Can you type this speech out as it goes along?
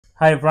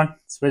Hi everyone,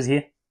 it's Wes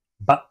here,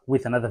 back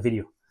with another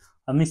video.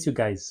 I missed you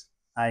guys.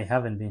 I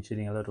haven't been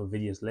shooting a lot of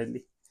videos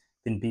lately,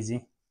 been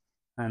busy,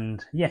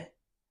 and yeah.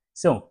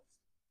 So,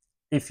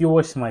 if you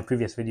watched my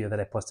previous video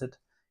that I posted,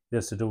 it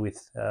was to do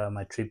with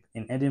my trip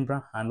in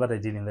Edinburgh, and what I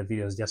did in the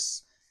video is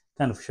just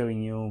kind of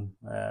showing you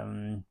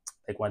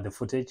like what the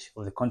footage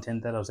of the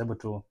content that I was able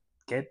to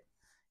get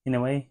in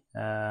a way.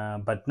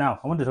 But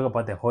now I want to talk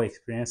about the whole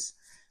experience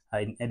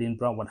in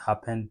Edinburgh, what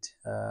happened,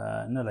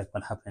 not like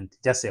what happened,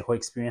 just the whole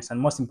experience. And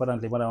most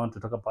importantly, what I want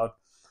to talk about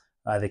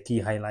are the key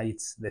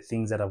highlights, the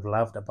things that I've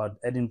loved about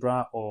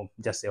Edinburgh or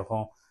just the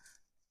whole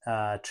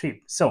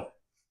trip. So,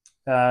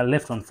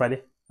 left on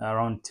Friday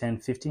around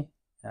 10:50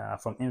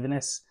 from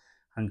Inverness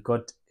and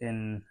got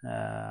in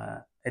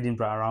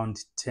Edinburgh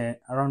around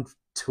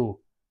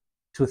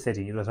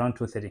 2:30. It was around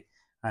 2:30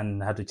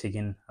 and I had to check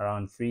in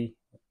around 3.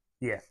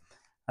 Yeah.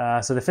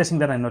 So the first thing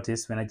that I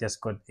noticed when I just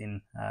got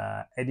in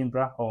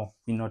Edinburgh, or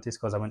we noticed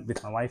because I went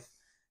with my wife,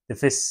 the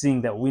first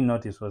thing that we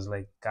noticed was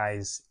like,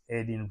 guys,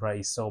 Edinburgh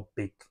is so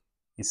big.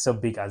 It's so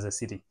big as a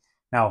city.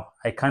 Now,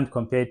 I can't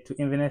compare it to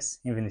Inverness.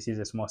 Inverness is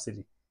a small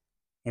city.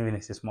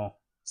 Inverness is small.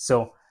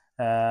 So,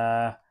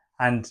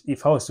 and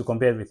if I was to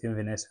compare it with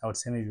Inverness, I would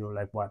say maybe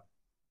like what?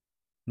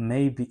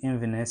 Maybe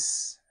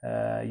Inverness,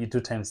 you do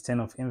times 10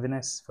 of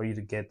Inverness for you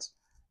to get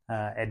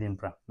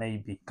Edinburgh.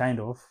 Maybe, kind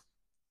of,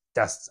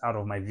 just out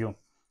of my view.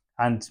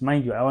 And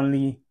mind you, I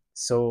only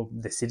saw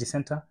the city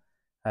center.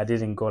 I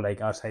didn't go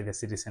like outside the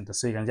city center.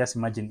 So you can just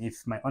imagine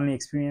if my only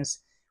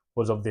experience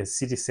was of the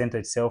city center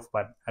itself,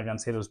 but I can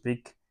say it was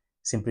big,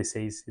 simply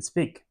says it's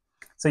big.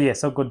 So yeah,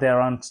 so got there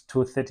around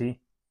 2:30.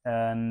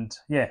 And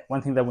yeah,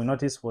 one thing that we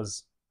noticed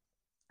was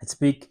it's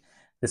big.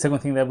 The second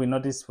thing that we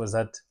noticed was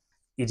that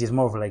it is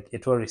more of like a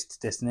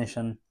tourist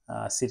destination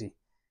city.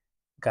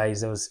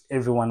 Guys, there was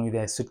everyone with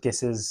their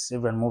suitcases,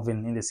 everyone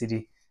moving in the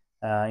city,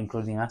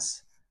 including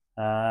us.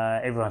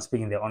 Everyone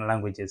speaking their own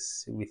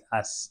languages with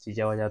us.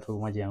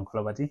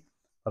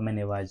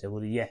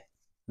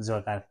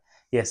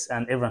 Yes,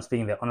 and everyone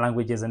speaking their own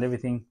languages and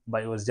everything.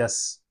 But it was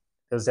just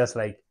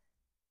like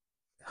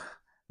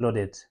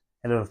loaded.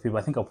 A lot of people.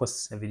 I think I'll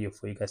post a video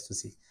for you guys to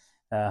see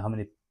how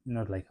many,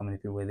 not like how many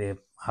people were there,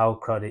 how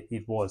crowded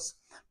it was.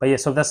 But yeah,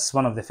 so that's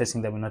one of the first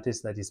things that we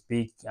noticed, that it's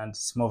big and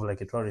it's more of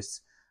like a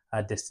tourist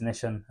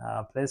destination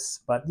place.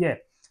 But yeah,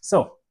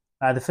 so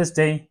the first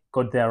day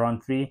got there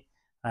around 3,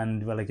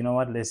 and we're like, you know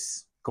what,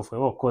 let's go for a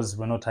walk because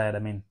we're not tired. I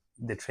mean,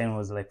 the train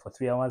was like for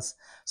 3 hours,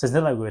 so it's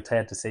not like we were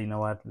tired to say, you know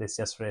what, let's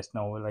just rest.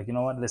 No, we're like, you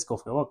know what, let's go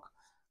for a walk.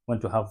 Went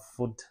to have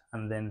food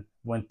and then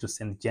went to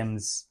St.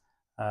 James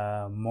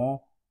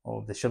Mall,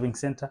 or the shopping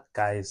center.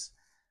 Guys,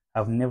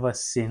 I've never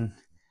seen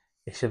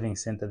a shopping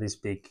center this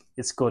big.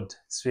 It's good.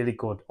 It's really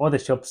good. All the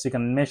shops, you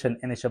can mention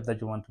any shop that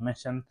you want to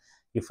mention,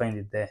 you find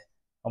it there.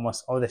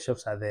 Almost all the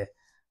shops are there.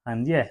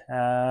 And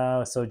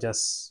yeah, so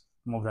just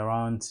moved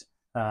around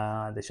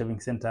the shopping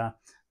center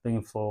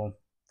looking for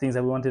things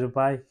that we wanted to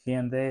buy here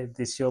and there,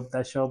 this shop,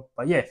 that shop.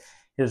 But yeah,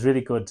 it was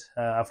really good.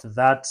 After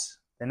that,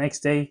 the next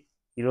day,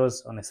 it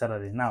was on a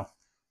Saturday. Now,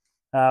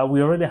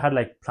 we already had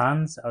like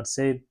plans, I would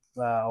say,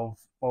 or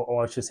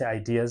I should say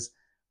ideas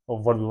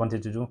of what we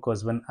wanted to do.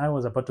 Because when I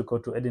was about to go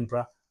to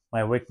Edinburgh,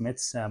 my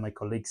workmates, my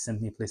colleagues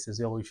sent me places.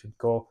 Oh, you should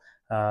go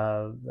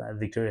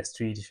Victoria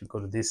Street. You should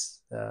go to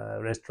this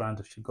restaurant.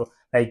 You should go.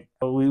 Like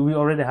we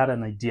already had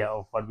an idea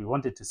of what we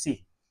wanted to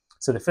see.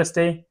 So the first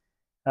day,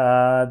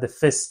 the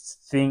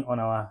first thing on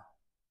our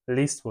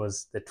list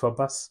was the tour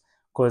bus,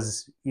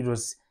 because it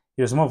was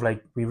more of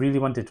like we really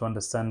wanted to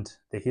understand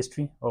the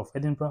history of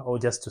Edinburgh, or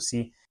just to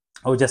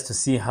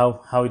see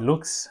how it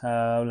looks,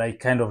 like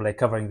kind of like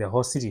covering the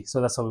whole city.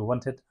 So that's what we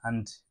wanted,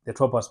 and the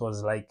tour bus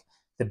was like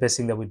the best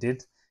thing that we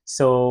did.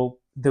 So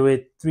there were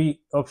 3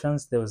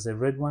 options. There was the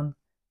red one,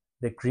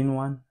 the green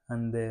one,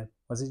 and the,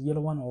 was it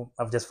yellow one, or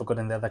I've just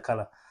forgotten the other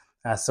color.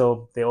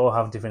 So they all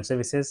have different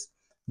services,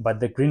 but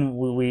the green,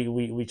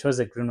 we chose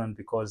the green one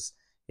because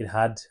it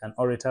had an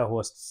orator who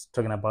was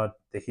talking about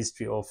the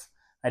history of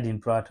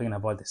Edinburgh, talking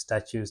about the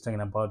statues,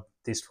 talking about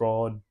this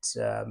road,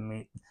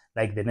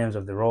 like the names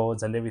of the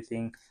roads and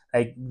everything,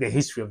 like the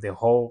history of the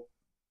whole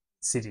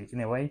city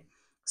in a way.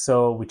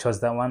 So we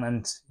chose that one,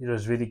 and it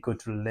was really good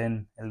to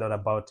learn a lot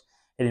about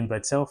Edinburgh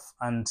itself.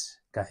 And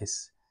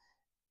guys,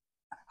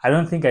 I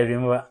don't think I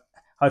remember.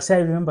 I would say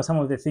I remember some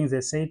of the things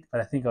they said,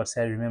 but I think I would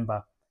say I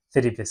remember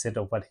 30%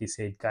 of what he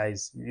said.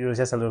 Guys, it was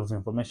just a lot of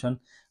information,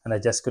 and I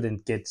just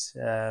couldn't get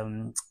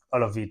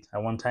all of it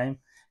at one time,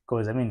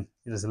 because I mean,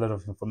 it was a lot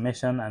of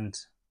information. And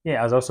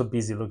yeah, I was also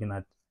busy looking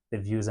at the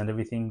views and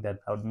everything that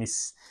I would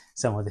miss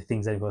some of the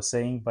things that he was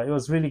saying, but it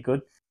was really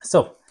good.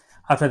 So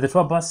after the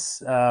tour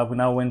bus, we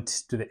now went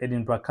to the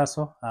Edinburgh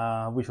Castle,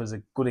 which was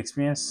a good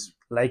experience.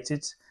 Liked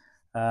it.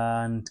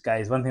 And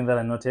guys, one thing that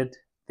I noted,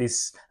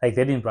 this, like,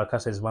 the Edinburgh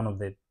Castle is one of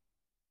the,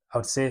 I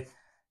would say,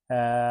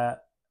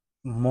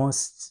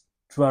 most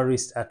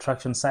tourist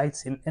attraction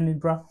sites in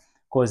Edinburgh,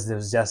 because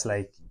there's just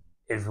like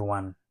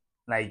everyone,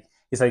 like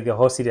it's like the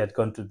whole city had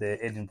gone to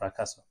the Edinburgh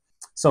Castle.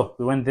 So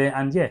we went there,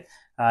 and yeah,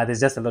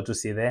 there's just a lot to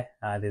see there.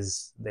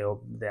 There's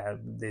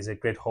a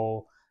great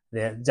hall.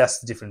 They're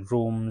just different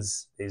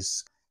rooms.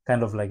 There's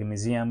kind of like a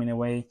museum in a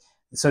way.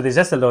 So there's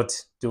just a lot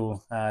to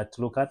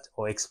look at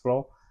or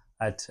explore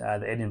at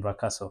the Edinburgh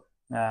Castle.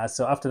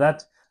 So after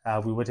that,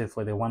 we waited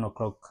for the 1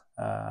 o'clock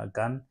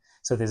gun.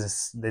 So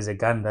there's a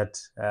gun that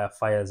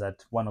fires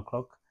at 1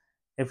 o'clock.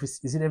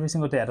 Is it every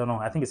single day? I don't know.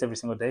 I think it's every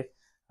single day.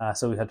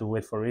 So we had to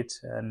wait for it,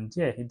 and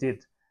yeah, it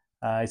did.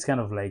 It's kind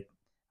of like,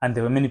 and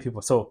there were many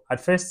people. So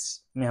at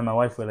first, me and my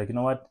wife were like, you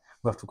know what,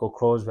 we have to go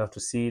close, we have to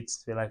see it.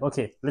 We're like,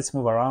 okay, let's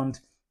move around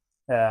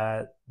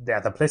the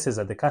other places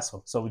at the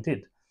castle. So we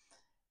did.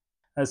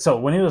 So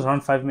when it was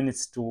around 5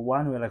 minutes to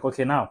one, we were like,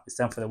 okay, now it's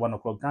time for the 1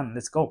 o'clock gun.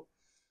 Let's go,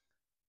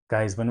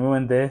 guys. When we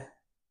went there,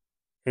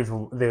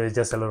 there was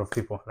just a lot of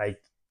people,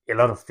 like a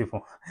lot of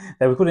people,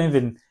 that we couldn't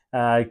even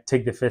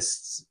take the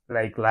first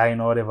like line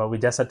or whatever. We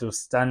just had to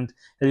stand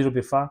a little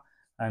bit far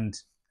and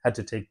had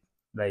to take,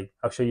 like,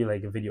 I'll show you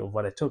like a video of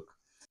what I took.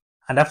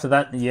 And after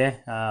that,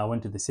 yeah,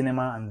 went to the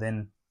cinema and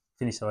then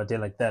finished our day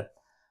like that.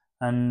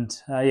 And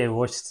yeah, we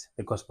watched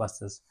the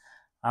Ghostbusters.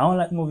 I don't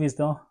like movies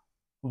though,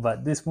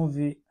 but this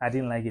movie I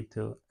didn't like it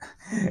too.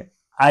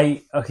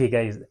 Okay,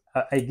 guys,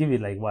 I give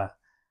it like what?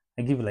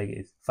 I give it like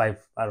a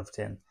 5 out of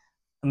 10.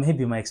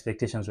 Maybe my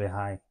expectations were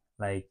high.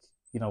 Like,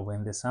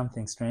 when there's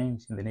something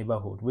strange in the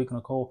neighborhood, we're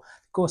gonna call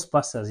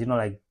Ghostbusters.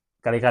 Like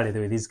Kale Kale,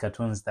 there were these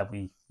cartoons that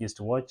we used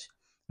to watch.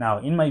 Now,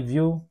 in my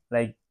view,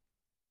 like,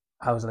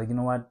 I was like, you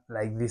know what,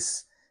 like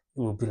this it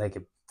will be like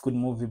a good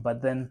movie,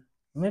 but then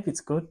maybe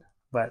it's good,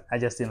 but I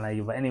just didn't like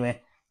it. But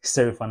anyway,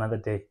 story for another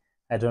day.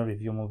 I don't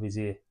review movies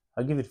here.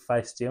 I'll give it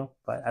 5 still,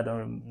 but I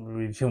don't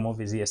review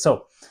movies here.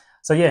 So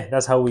yeah,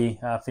 that's how we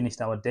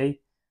finished our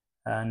day.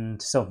 And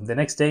so the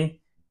next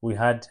day we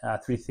had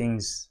three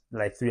things,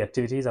 like three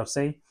activities, I'll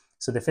say.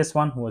 So the first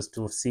one was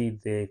to see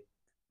the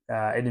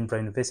Edinburgh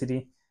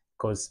University,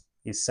 because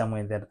it's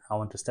somewhere that I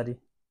want to study,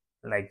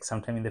 like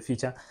sometime in the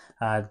future.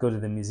 Go to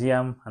the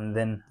museum and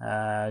then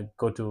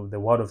go to the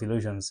World of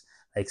Illusions,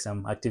 like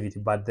some activity.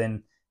 But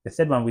then the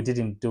third one we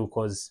didn't do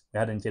because we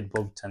hadn't yet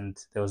booked and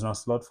there was no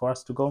slot for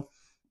us to go.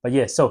 But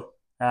yeah, so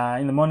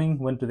in the morning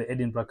went to the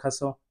Edinburgh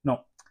Castle.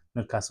 No,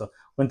 not Castle.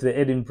 Went to the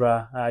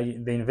Edinburgh,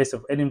 the University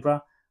of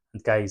Edinburgh,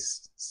 and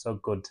guys, so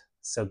good,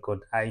 so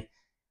good.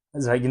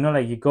 It's like,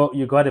 like you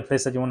go at a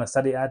place that you want to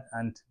study at,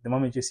 and the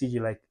moment you see,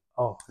 you're like,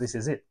 oh, this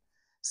is it.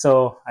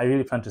 So I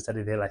really plan to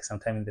study there like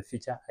sometime in the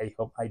future. I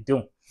hope I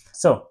do.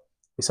 So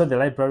we saw the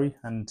library,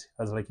 and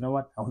I was like, you know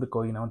what? I want to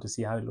go in. I want to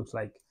see how it looks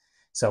like.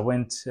 So I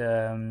went,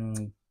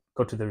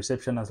 go to the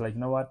reception. I was like, you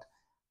know what?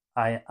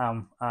 I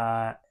am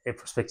a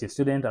prospective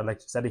student. I'd like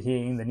to study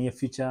here in the near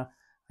future.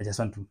 I just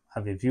want to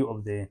have a view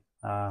of the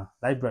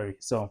library.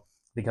 So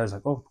the guy was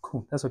like, oh,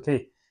 cool. That's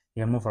okay.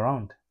 You can move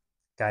around.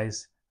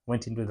 Guys,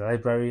 went into the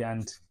library,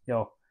 and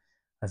I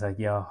was like,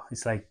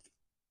 it's like,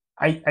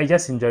 I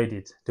just enjoyed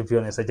it, to be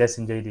honest. I just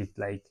enjoyed it.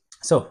 Like,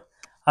 so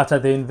after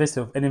the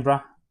University of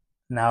Edinburgh,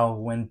 now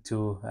went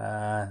to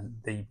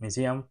the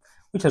museum,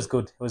 which was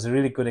good. It was a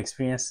really good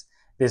experience.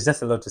 There's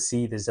just a lot to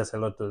see. There's just a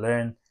lot to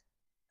learn,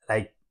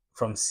 like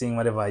from seeing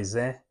whatever is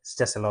there. It's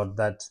just a lot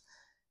that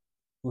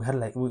we had,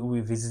 like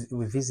we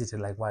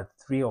visited like what,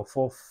 3 or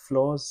 4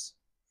 floors.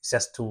 It's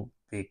just too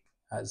big.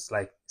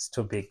 It's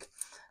too big.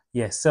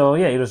 Yeah, so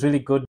yeah, it was really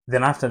good.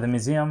 Then after the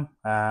museum,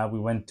 we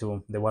went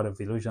to the World of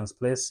Illusions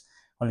place,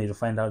 only to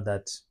find out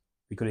that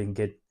we couldn't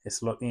get a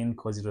slot in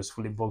because it was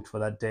fully booked for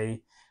that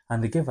day.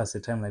 And they gave us a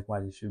time like,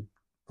 what, you should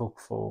book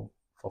for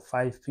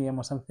 5 p.m.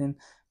 or something.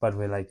 But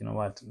we're like, you know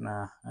what,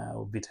 nah,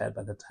 we'll be tired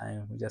by the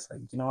time. We just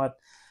like, you know what,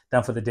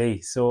 done for the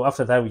day. So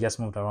after that, we just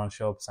moved around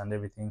shops and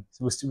everything.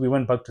 So we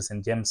went back to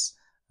St. James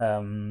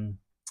Shopping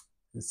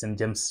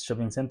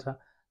Center,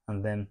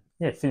 and then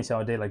yeah, finished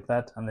our day like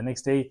that. And the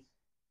next day,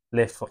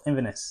 left for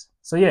Inverness.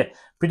 So yeah,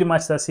 pretty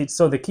much that's it.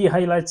 So the key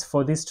highlights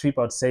for this trip,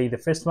 I'd say the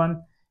first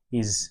one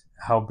is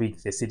how big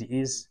the city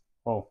is.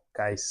 Oh,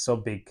 guys, so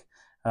big.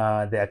 There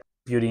are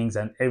buildings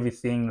and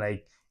everything,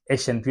 like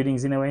ancient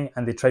buildings in a way,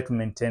 and they try to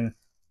maintain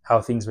how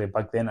things were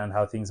back then and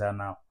how things are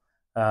now.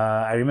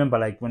 I remember,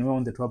 like, when we were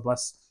on the tour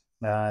bus,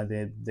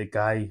 the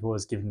guy who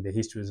was giving the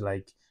history was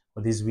like,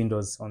 well, these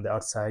windows on the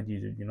outside,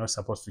 you're not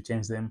supposed to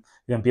change them.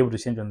 You can be able to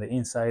change on the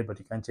inside, but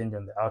you can't change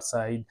on the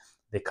outside.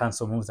 The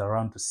council moves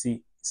around to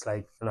see. It's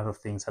like a lot of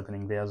things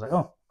happening there. I was like,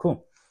 oh,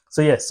 cool.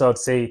 So yeah, so I'd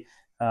say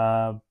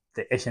the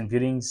Asian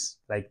buildings,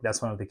 like,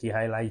 that's one of the key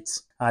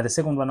highlights. The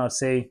second one, I'd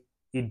say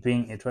it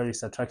being a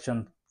tourist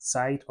attraction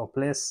site or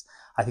place.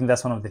 I think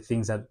that's one of the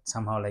things that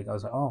somehow, like, I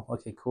was like, oh,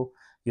 okay, cool.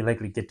 You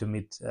likely get to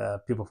meet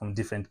people from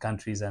different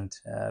countries and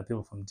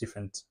people from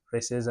different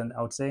races, and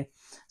I would say.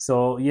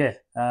 So yeah,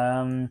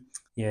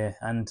 yeah.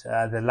 And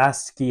the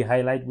last key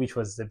highlight, which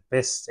was the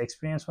best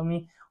experience for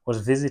me,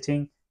 was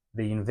visiting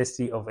the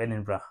University of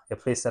Edinburgh, a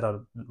place that I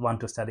want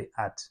to study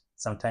at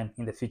sometime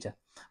in the future.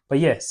 But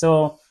yeah,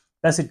 so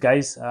that's it,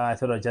 guys. I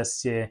thought I'd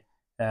just share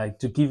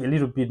to give a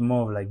little bit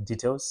more like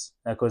details,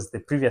 because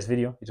the previous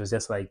video, it was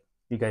just like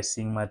you guys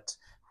seeing what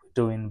we're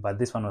doing, but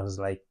this one was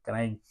like, can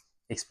I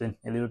explain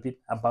a little bit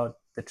about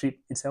the trip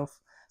itself?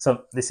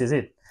 So this is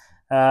it.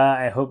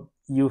 I hope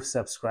you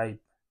subscribe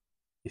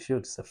You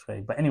should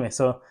subscribe. But anyway,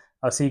 so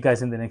I'll see you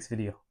guys in the next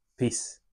video. Peace.